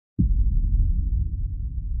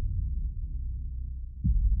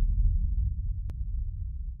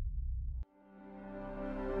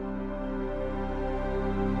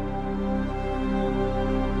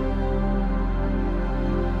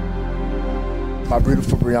My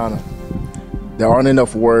beautiful Brianna, there aren't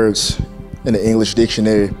enough words in the English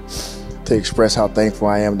dictionary to express how thankful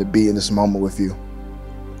I am to be in this moment with you.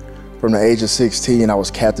 From the age of 16, I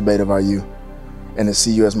was captivated by you, and to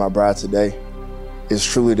see you as my bride today is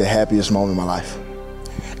truly the happiest moment in my life.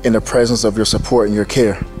 In the presence of your support and your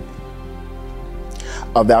care,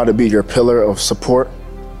 I vow to be your pillar of support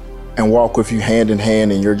and walk with you hand in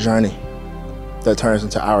hand in your journey that turns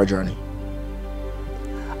into our journey.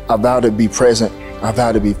 I vow to be present, I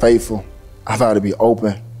vow to be faithful, I vow to be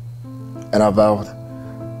open, and I vow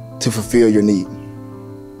to fulfill your need.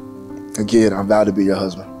 Again, I vow to be your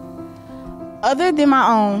husband. Other than my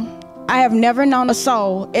own, I have never known a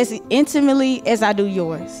soul as intimately as I do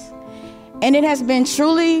yours. And it has been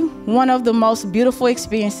truly one of the most beautiful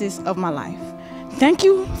experiences of my life. Thank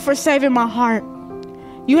you for saving my heart.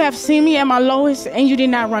 You have seen me at my lowest and you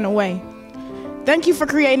did not run away. Thank you for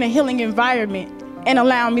creating a healing environment and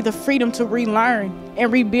allowing me the freedom to relearn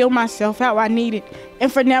and rebuild myself how I needed,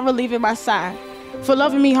 and for never leaving my side, for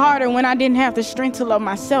loving me harder when I didn't have the strength to love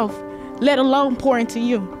myself, let alone pour into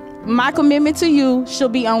you. My commitment to you shall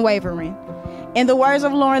be unwavering. In the words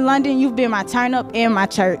of Lauren London, you've been my turn up and my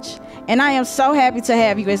church, and I am so happy to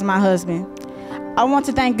have you as my husband. I want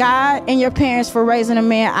to thank God and your parents for raising a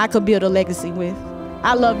man I could build a legacy with.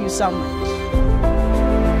 I love you so much.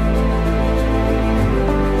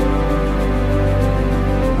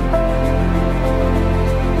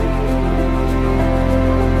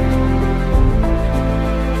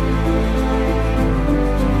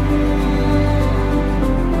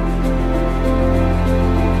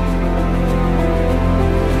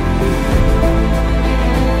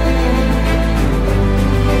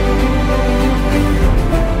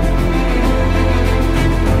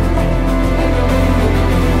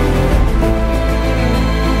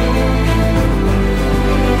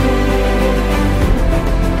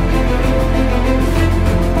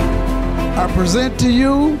 Present to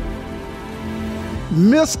you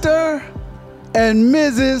Mr. and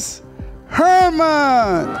Mrs.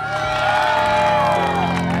 Herman.